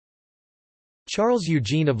Charles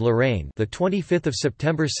Eugene of Lorraine, the 25th of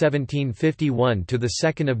September 1751 to the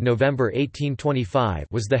 2nd of November 1825,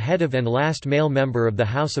 was the head of and last male member of the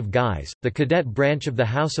House of Guise, the cadet branch of the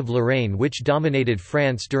House of Lorraine which dominated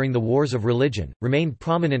France during the Wars of Religion, remained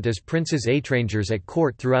prominent as princes étrangers at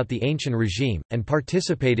court throughout the Ancien regime, and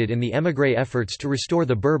participated in the émigré efforts to restore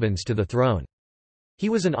the Bourbons to the throne. He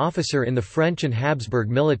was an officer in the French and Habsburg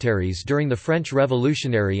militaries during the French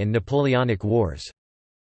Revolutionary and Napoleonic Wars.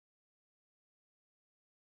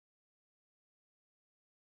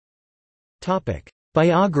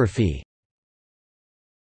 Biography.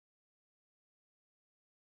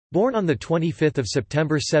 Born on 25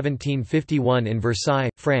 September 1751 in Versailles,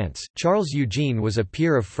 France, Charles Eugene was a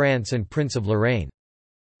peer of France and Prince of Lorraine.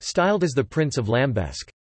 Styled as the Prince of Lambesc.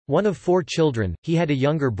 One of 4 children, he had a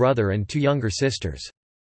younger brother and 2 younger sisters.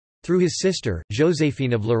 Through his sister,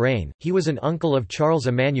 Joséphine of Lorraine, he was an uncle of Charles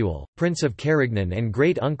Emmanuel, Prince of Carignan and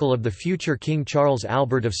great-uncle of the future King Charles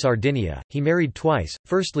Albert of Sardinia. He married twice,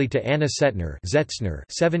 firstly to Anna Settner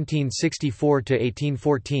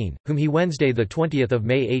 (1764–1814), whom he Wednesday 20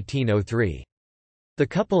 May 1803. The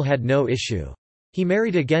couple had no issue. He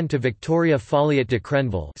married again to Victoria Folliot de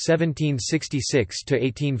Crenville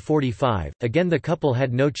 (1766–1845). Again the couple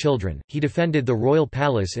had no children. He defended the royal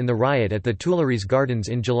palace in the riot at the Tuileries Gardens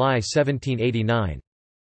in July 1789.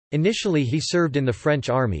 Initially he served in the French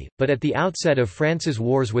army, but at the outset of France's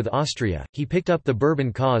wars with Austria, he picked up the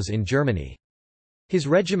Bourbon cause in Germany. His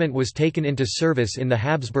regiment was taken into service in the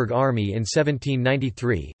Habsburg army in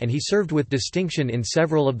 1793, and he served with distinction in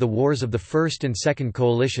several of the wars of the First and Second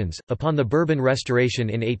Coalitions. Upon the Bourbon Restoration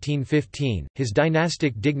in 1815, his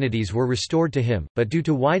dynastic dignities were restored to him, but due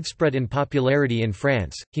to widespread unpopularity in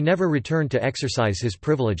France, he never returned to exercise his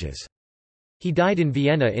privileges. He died in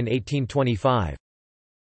Vienna in 1825.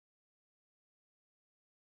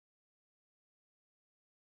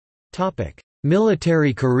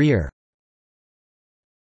 Military career.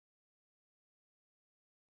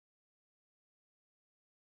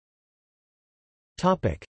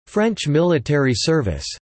 French military service.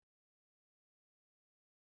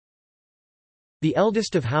 The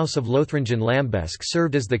eldest of House of Lothringen-Lambesc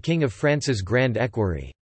served as the King of France's Grand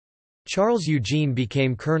Equerry. Charles Eugene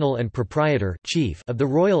became colonel and proprietor chief of the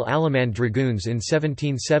Royal Allemand Dragoons in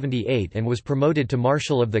 1778 and was promoted to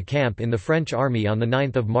Marshal of the Camp in the French army on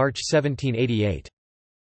 9 March 1788.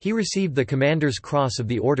 He received the Commander's Cross of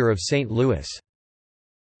the Order of St. Louis.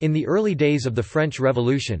 In the early days of the French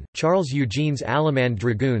Revolution, Charles Eugene's Allemand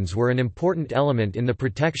Dragoons were an important element in the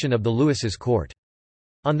protection of the Louis's court.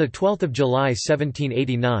 On 12 July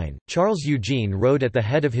 1789, Charles Eugene rode at the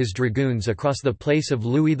head of his dragoons across the place of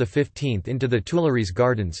Louis XV into the Tuileries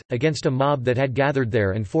Gardens, against a mob that had gathered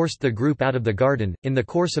there and forced the group out of the garden. In the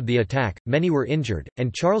course of the attack, many were injured,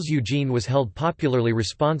 and Charles Eugene was held popularly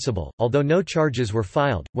responsible, although no charges were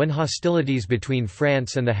filed. When hostilities between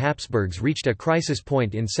France and the Habsburgs reached a crisis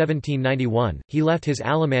point in 1791, he left his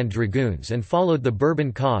Allemand Dragoons and followed the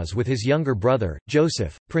Bourbon cause with his younger brother,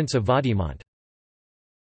 Joseph, Prince of Vaudémont.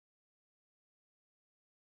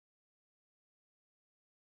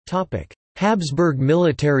 Habsburg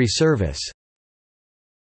military service.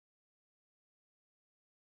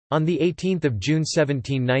 On 18 June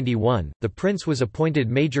 1791, the prince was appointed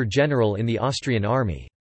Major General in the Austrian army.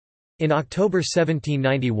 In October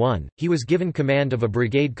 1791, he was given command of a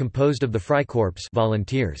brigade composed of the Freikorps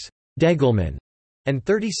volunteers, Degelmann, and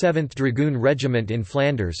 37th Dragoon Regiment in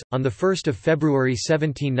Flanders. On 1 February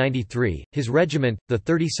 1793, his regiment, the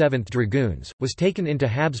 37th Dragoons, was taken into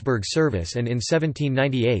Habsburg service, and in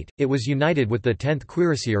 1798, it was united with the 10th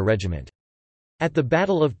Cuirassier Regiment. At the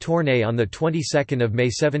Battle of Tournai on the 22nd of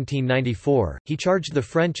May 1794, he charged the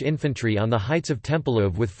French infantry on the heights of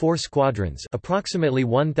Tempelhoeve with 4 squadrons, approximately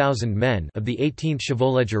 1,000 men, of the 18th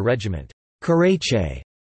Chevauleger Regiment,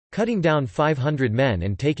 cutting down 500 men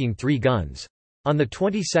and taking 3 guns. On the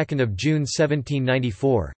 22nd of June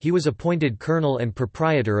 1794, he was appointed colonel and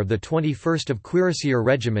proprietor of the 21st Cuirassier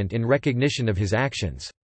Regiment in recognition of his actions.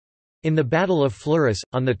 In the Battle of Fleurus,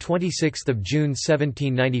 on 26 June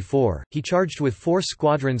 1794, he charged with 4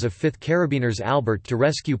 squadrons of 5th Carabiners Albert to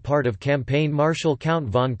rescue part of campaign Marshal Count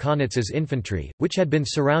von Kaunitz's infantry, which had been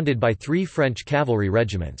surrounded by 3 French cavalry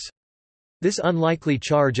regiments. This unlikely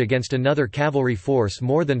charge against another cavalry force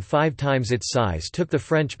more than 5 times its size took the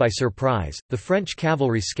French by surprise. The French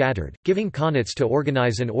cavalry scattered, giving Kaunitz to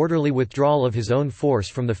organize an orderly withdrawal of his own force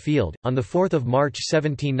from the field. On 4 March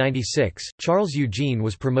 1796, Charles Eugene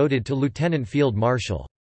was promoted to lieutenant field marshal.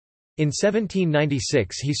 In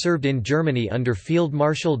 1796 he served in Germany under Field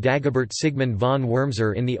Marshal Dagobert Sigmund von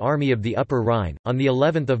Wurmser in the Army of the Upper Rhine. On the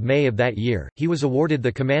 11th of May of that year, he was awarded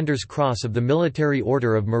the Commander's Cross of the Military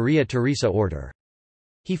Order of Maria Theresa Order.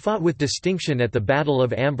 He fought with distinction at the Battle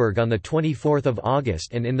of Amberg on 24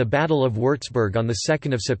 August and in the Battle of Würzburg on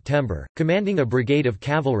 2 September, commanding a brigade of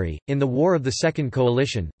cavalry. In the War of the Second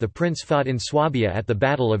Coalition, the prince fought in Swabia at the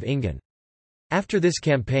Battle of Ingen. After this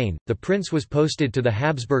campaign, the prince was posted to the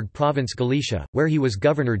Habsburg province Galicia, where he was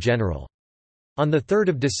governor-general. On 3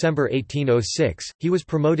 December 1806, he was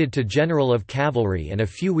promoted to General of Cavalry and a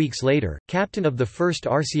few weeks later, captain of the 1st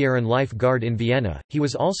Arcieren Life Guard in Vienna. He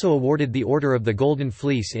was also awarded the Order of the Golden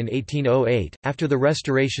Fleece in 1808. After the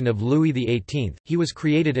restoration of Louis XVIII, he was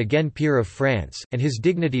created again peer of France, and his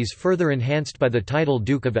dignities further enhanced by the title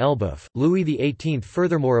Duke of Elbeuf. Louis XVIII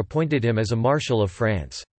furthermore appointed him as a Marshal of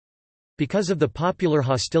France. Because of the popular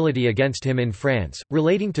hostility against him in France,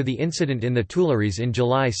 relating to the incident in the Tuileries in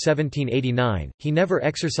July 1789, he never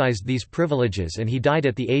exercised these privileges and he died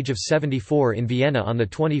at the age of 74 in Vienna on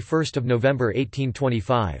 21 November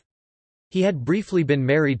 1825. He had briefly been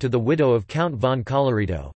married to the widow of Count von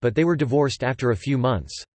Colloredo, but they were divorced after a few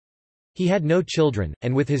months. He had no children,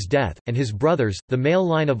 and with his death, and his brothers, the male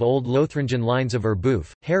line of old Lothringen lines of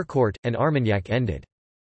Erbouf, Harcourt, and Armagnac ended.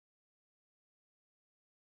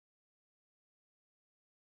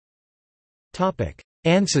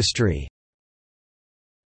 Ancestry.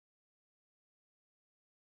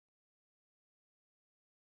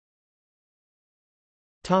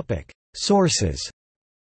 Sources.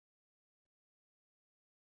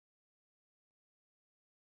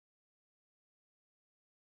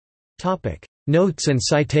 Notes and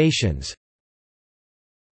citations.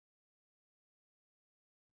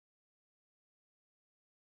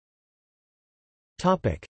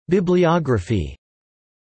 Bibliography.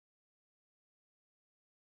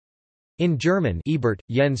 In German, Ebert,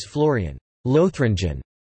 Jens Florian. Lothringen.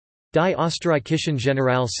 Die Österreichischen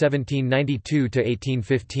General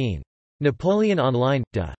 1792–1815. Napoleon Online,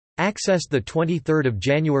 de. Access 23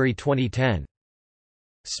 January 2010.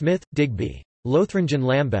 Smith, Digby. Lothringen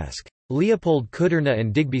Lambesc. Leopold Kuderna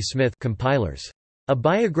and Digby Smith compilers. A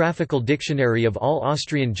Biographical Dictionary of All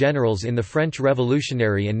Austrian Generals in the French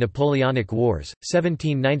Revolutionary and Napoleonic Wars,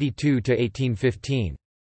 1792–1815.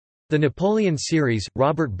 The Napoleon Series,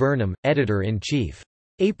 Robert Burnham, Editor-in-Chief.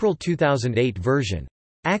 April 2008 version.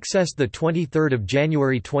 Access 23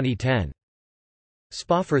 January 2010.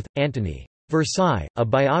 Spofforth, Anthony. Versailles, A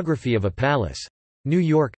Biography of a Palace. New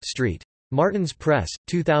York, St. Martin's Press,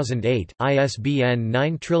 2008, ISBN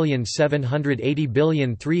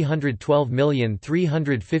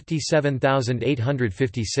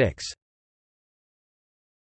 9780312357856.